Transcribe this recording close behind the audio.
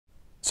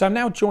So I'm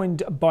now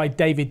joined by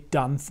David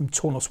Dunn from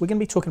Tornos. We're going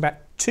to be talking about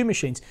two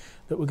machines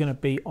that we're going to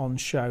be on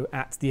show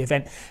at the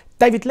event.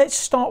 David, let's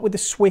start with the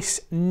Swiss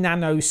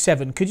Nano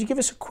 7. Could you give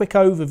us a quick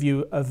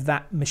overview of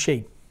that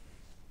machine?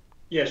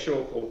 Yeah,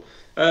 sure, Paul.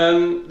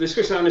 The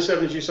Swiss Nano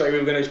 7, as you say, we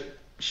were going to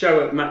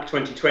show at MACH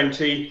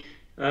 2020.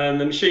 The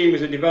machine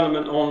was a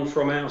development on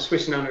from our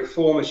Swiss Nano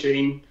 4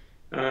 machine,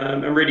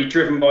 and really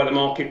driven by the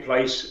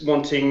marketplace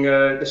wanting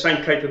the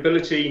same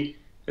capability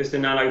as the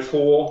Nano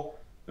 4,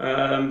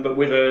 but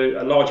with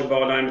a larger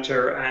bar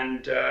diameter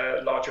and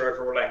larger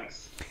overall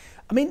length.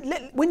 I mean,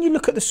 when you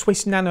look at the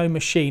Swiss Nano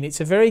machine,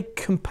 it's a very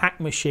compact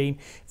machine,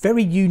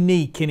 very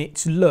unique in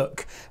its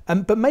look.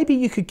 But maybe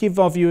you could give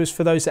our viewers,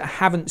 for those that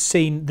haven't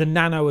seen the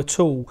Nano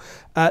at all,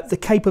 the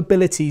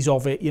capabilities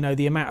of it, you know,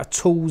 the amount of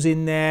tools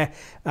in there,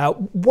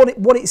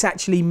 what it's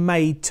actually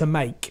made to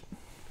make.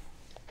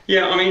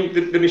 Yeah, I mean,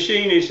 the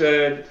machine has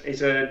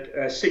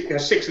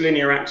six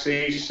linear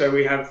axes, so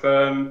we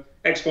have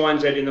X, Y, and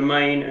Z in the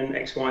main and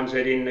X, Y, and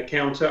Z in the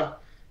counter.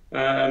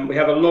 We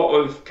have a lot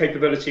of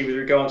capability with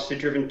regards to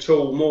driven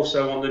tool, more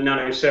so on the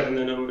Nano 7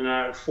 than on the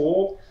Nano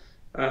 4.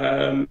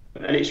 And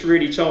it's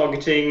really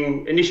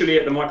targeting initially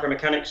at the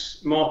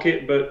micromechanics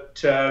market,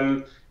 but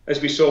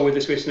as we saw with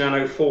the Swiss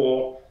Nano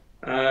 4,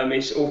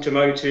 it's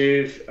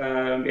automotive,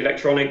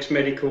 electronics,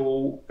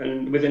 medical,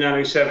 and with the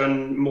Nano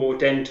 7, more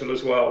dental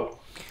as well.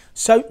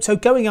 So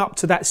going up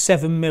to that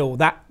 7mm,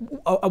 that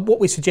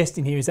what we're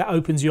suggesting here is that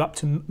opens you up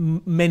to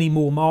many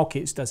more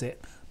markets, does it?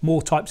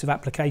 More types of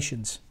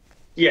applications.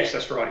 Yes,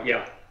 that's right.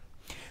 Yeah.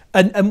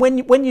 And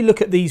when you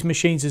look at these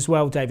machines as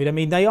well, David, I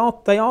mean they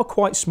are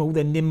quite small.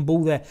 They're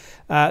nimble.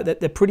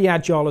 They're pretty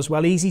agile as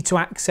well, easy to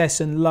access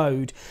and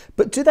load.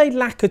 But do they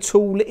lack at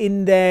all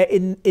in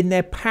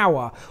their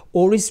power,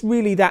 or is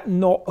really that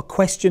not a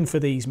question for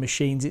these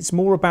machines? It's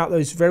more about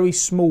those very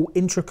small,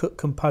 intricate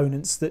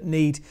components that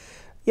need,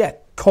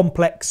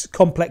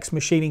 complex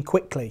machining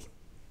quickly.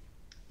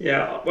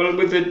 Yeah. Well,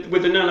 with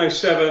the Nano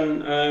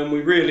 7,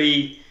 we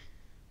really.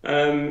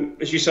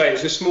 As you say,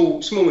 it's a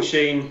small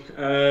machine.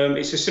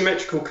 It's a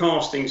symmetrical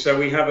casting, so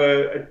we have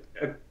a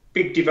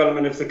big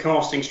development of the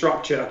casting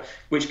structure,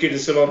 which gives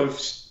us a lot of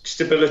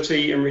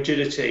stability and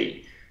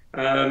rigidity.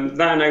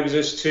 That enables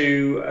us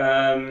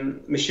to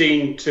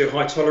machine to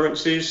high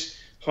tolerances,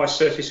 high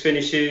surface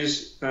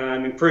finishes,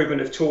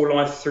 improvement of tool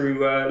life through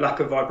lack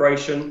of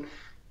vibration,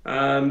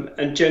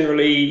 and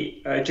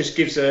generally just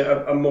gives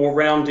a more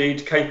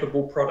rounded,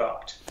 capable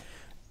product.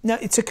 Now,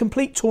 it's a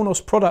complete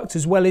Tornos product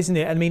as well, isn't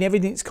it? I mean,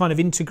 everything's kind of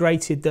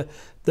integrated,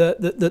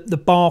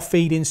 the bar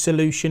feeding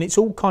solution, it's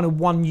all kind of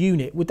one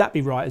unit. Would that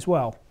be right as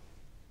well?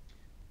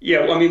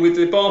 Yeah, well, I mean, with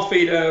the bar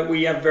feeder,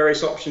 we have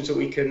various options that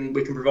we can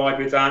provide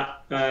with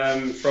that,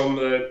 from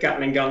the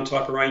Gatling gun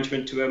type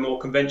arrangement to a more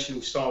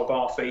conventional style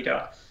bar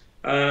feeder.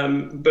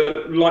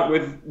 But like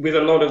with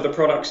a lot of the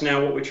products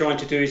now, what we're trying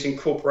to do is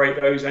incorporate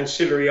those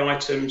ancillary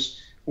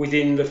items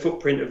within the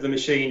footprint of the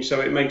machine,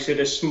 so it makes it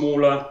a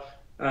smaller,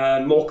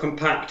 more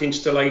compact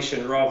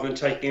installation rather than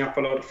taking up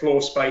a lot of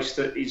floor space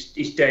that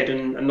is dead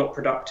and not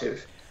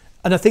productive.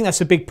 And I think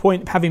that's a big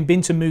point. Having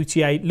been to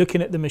Moutier,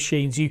 looking at the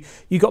machines,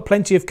 you got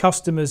plenty of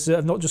customers that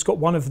have not just got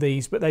one of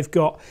these, but they've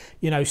got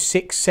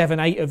 6, 7,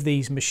 8 of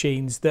these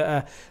machines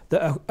that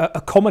are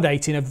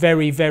accommodating a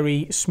very,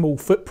 very small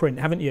footprint,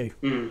 haven't you?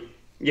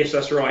 Yes,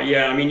 that's right.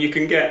 Yeah, I mean, you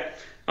can get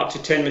up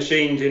to 10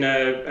 machines in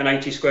an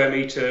 80 square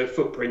metre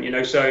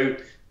footprint. So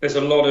there's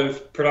a lot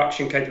of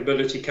production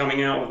capability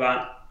coming out of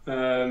that.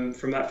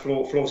 From that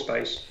floor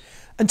space.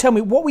 And tell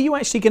me, what were you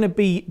actually going to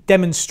be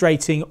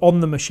demonstrating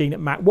on the machine at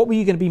MACH? What were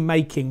you going to be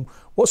making?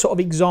 What sort of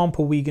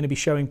example were you going to be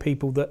showing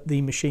people that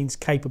the machine's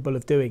capable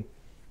of doing?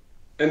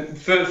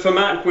 For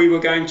MACH, we were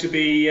going to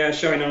be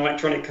showing an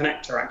electronic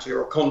connector, actually,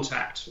 or a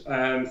contact,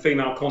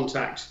 female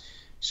contact.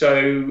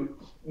 So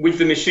with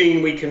the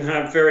machine, we can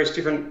have various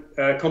different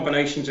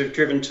combinations of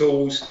driven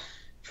tools,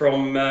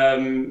 from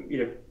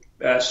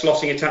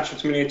slotting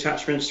attachments, milling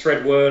attachments,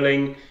 thread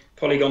whirling,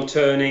 polygon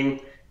turning,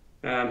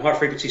 high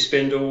frequency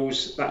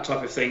spindles, that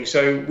type of thing.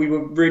 So we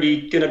were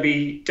really going to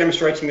be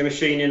demonstrating the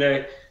machine in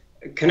a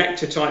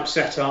connector type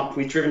setup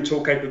with driven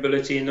tool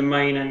capability in the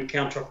main and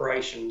counter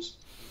operations.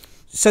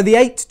 So the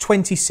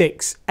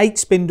 826, 8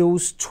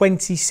 spindles,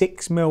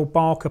 26mm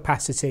bar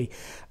capacity.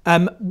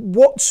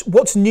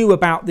 What's new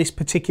about this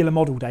particular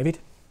model, David?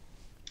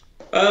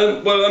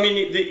 Well, I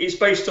mean, it's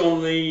based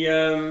on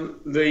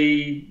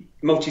the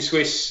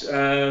multi-Swiss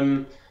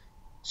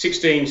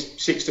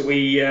 16.6 that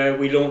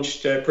we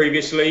launched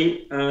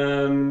previously.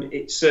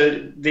 It's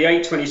the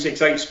 826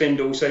 8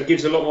 spindle, so it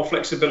gives a lot more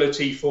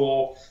flexibility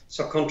for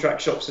subcontract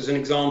shops, as an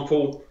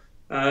example.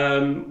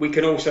 We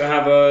can also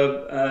have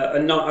a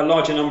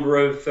larger number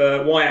of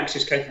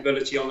Y-axis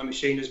capability on the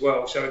machine as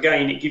well. So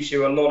again, it gives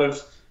you a lot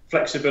of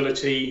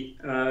flexibility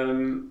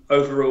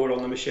overall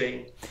on the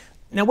machine.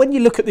 Now, when you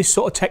look at this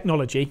sort of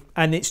technology,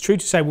 and it's true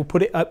to say we'll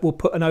put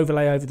an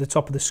overlay over the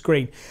top of the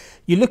screen.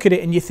 You look at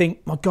it and you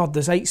think, my God,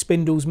 there's 8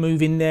 spindles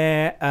moving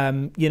there.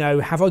 You know,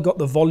 have I got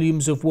the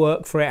volumes of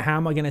work for it? How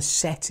am I going to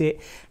set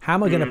it? How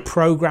am I going to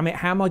program it?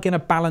 How am I going to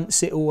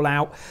balance it all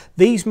out?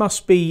 These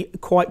must be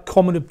quite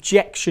common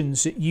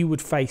objections that you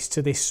would face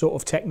to this sort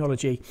of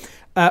technology.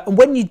 And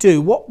when you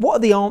do, what are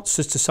the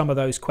answers to some of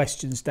those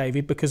questions,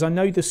 David? Because I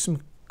know there's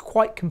some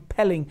quite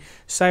compelling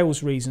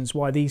sales reasons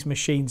why these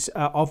machines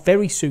are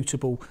very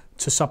suitable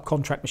to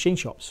subcontract machine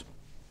shops.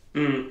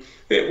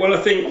 Well, I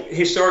think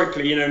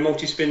historically, you know,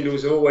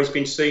 multi-spindles have always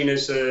been seen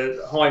as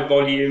a high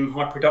volume,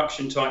 high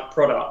production type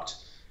product.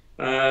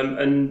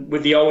 And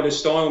with the older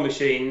style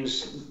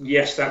machines,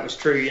 yes, that was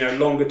true. You know,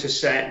 longer to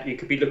set. You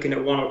could be looking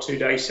at 1 or 2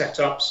 day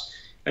setups,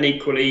 and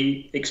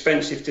equally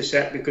expensive to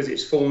set because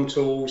it's form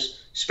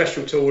tools,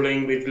 special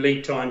tooling with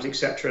lead times,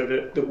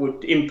 etc., that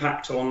would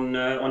impact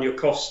on your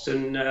cost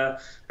and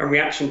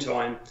reaction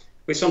time.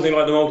 With something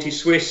like the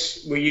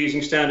multi-Swiss, we're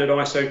using standard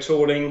ISO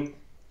tooling.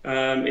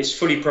 It's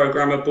fully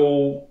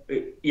programmable.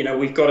 You know,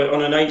 we've got it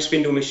on an 8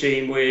 spindle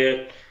machine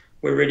where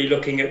we're really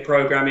looking at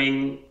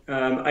programming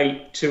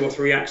 8 2 or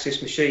 3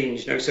 axis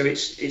machines. You know, so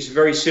it's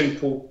very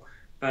simple.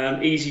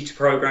 Easy to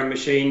program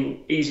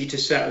machine, easy to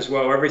set as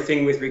well.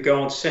 Everything with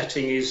regards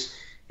setting is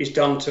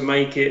done to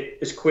make it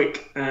as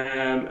quick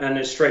and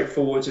as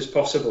straightforward as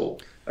possible.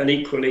 And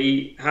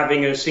equally,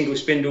 having a single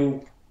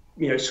spindle,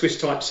 you know,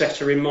 Swiss type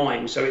setter in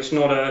mind. So it's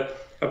not a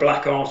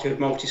black art of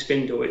multi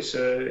spindle. It's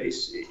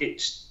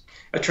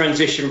a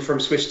transition from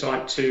Swiss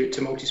type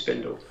to multi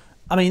spindle.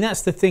 I mean,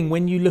 that's the thing.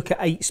 When you look at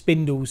 8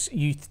 spindles,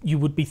 you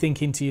would be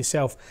thinking to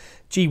yourself,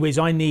 gee whiz,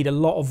 I need a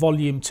lot of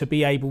volume to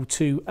be able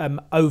to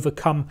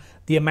overcome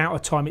the amount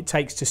of time it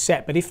takes to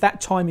set. But if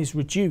that time is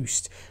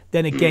reduced,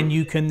 then again,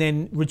 you can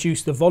then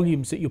reduce the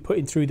volumes that you're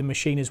putting through the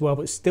machine as well,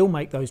 but still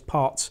make those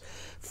parts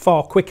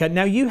far quicker.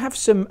 Now, you have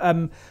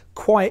some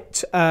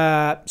quite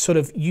sort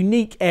of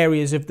unique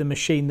areas of the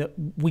machine that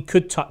we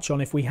could touch on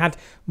if we had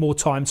more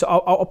time. So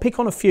I'll pick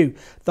on a few.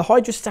 The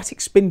hydrostatic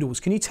spindles,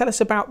 can you tell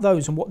us about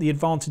those and what the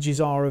advantages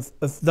are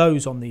of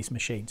those on these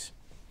machines?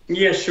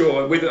 Yeah,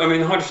 sure.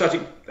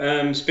 Hydrostatic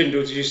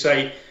spindles, as you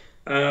say,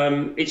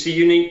 it's a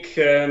unique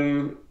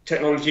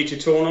technology to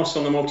Tornos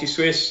on the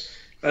multi-Swiss,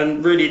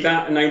 and really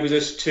that enables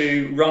us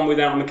to run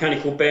without a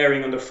mechanical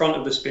bearing on the front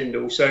of the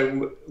spindle.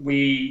 So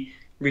we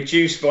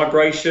reduce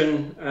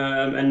vibration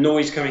and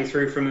noise coming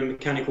through from a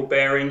mechanical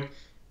bearing,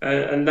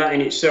 and that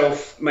in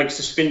itself makes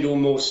the spindle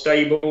more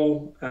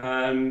stable.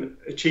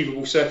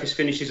 Achievable surface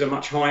finishes are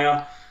much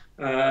higher.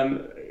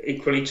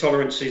 Equally,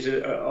 tolerances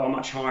are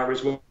much higher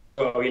as well.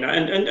 You know,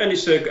 and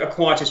it's a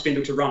quieter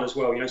spindle to run as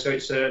well. You know, so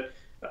it's a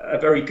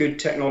very good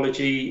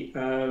technology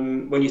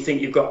when you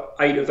think you've got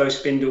 8 of those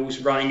spindles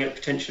running at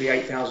potentially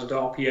 8,000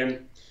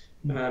 RPM,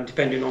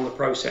 depending on the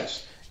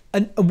process.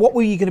 And what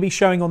were you going to be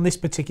showing on this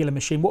particular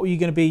machine? What were you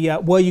going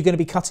to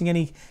be cutting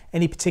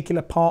any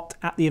particular part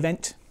at the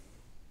event?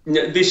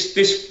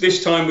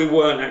 This time we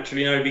weren't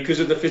actually, no, because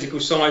of the physical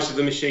size of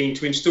the machine.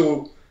 To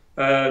install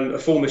a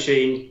full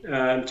machine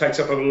takes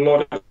up a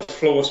lot of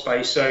floor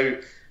space. So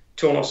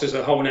Tornos as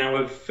a whole now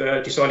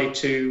have decided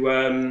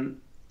to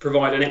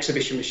provide an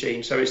exhibition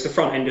machine. So it's the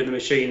front end of the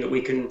machine that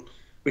we can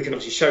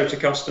obviously show to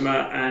customer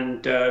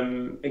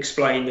and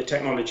explain the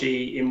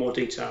technology in more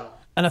detail.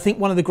 And I think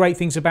one of the great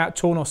things about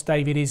Tornos,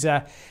 David, is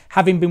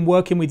having been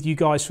working with you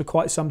guys for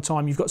quite some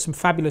time, you've got some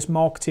fabulous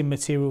marketing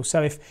material.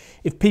 So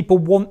if people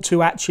want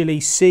to actually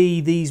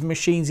see these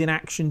machines in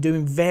action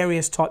doing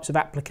various types of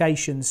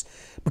applications,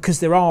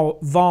 because there are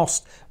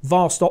vast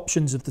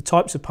options of the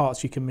types of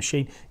parts you can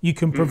machine, you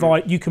can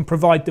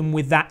provide them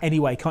with that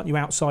anyway, can't you?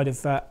 Outside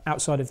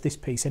of this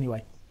piece,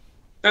 anyway.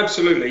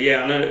 Absolutely,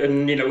 yeah.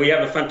 And you know, we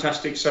have a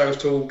fantastic sales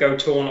tool, Go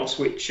Tornos,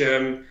 which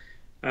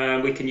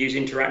we can use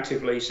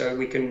interactively, so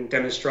we can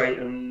demonstrate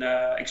and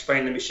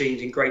explain the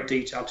machines in great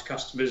detail to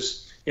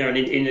customers. You know,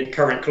 in the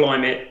current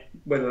climate,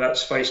 whether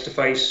that's face to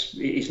face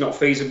is not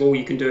feasible,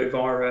 you can do it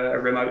via a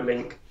remote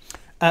link.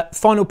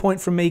 Final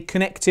point from me: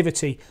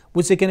 connectivity.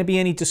 Was there going to be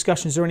any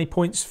discussions or any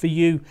points for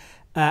you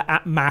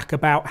at MACH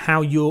about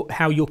how you're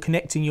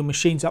connecting your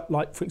machines up,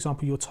 like for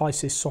example your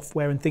TISYS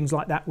software and things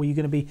like that? Were you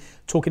going to be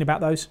talking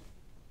about those?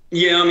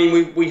 Yeah, I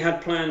mean, we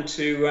had planned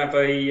to have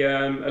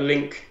a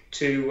link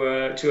to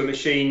a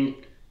machine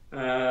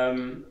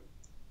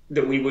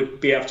that we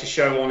would be able to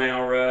show on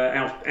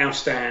our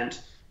stand.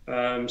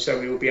 So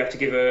we will be able to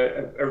give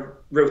a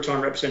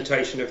real-time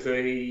representation of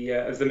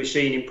the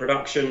machine in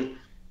production,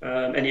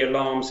 any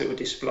alarms that were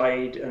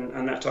displayed,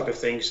 and that type of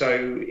thing.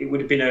 So it would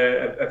have been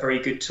a very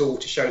good tool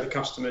to show the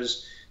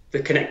customers the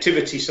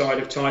connectivity side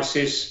of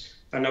TISYS,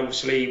 and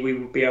obviously we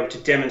would be able to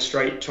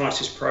demonstrate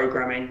TISYS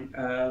programming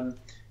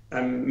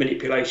and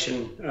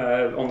manipulation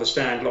on the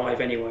stand live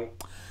anyway.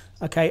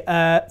 Okay,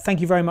 thank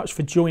you very much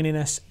for joining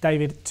us,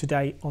 David,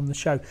 today on the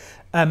show.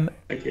 Thank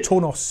you.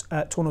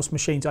 Tornos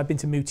Machines. I've been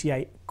to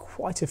Moutier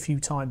quite a few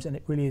times, and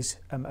it really is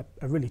a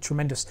really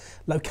tremendous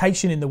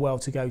location in the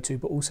world to go to,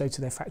 but also to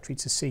their factory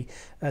to see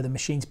the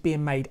machines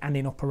being made and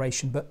in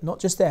operation. But not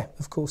just there,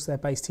 of course, they're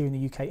based here in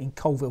the UK in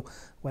Colville,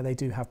 where they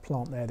do have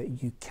plant there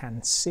that you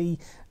can see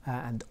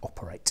and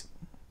operate.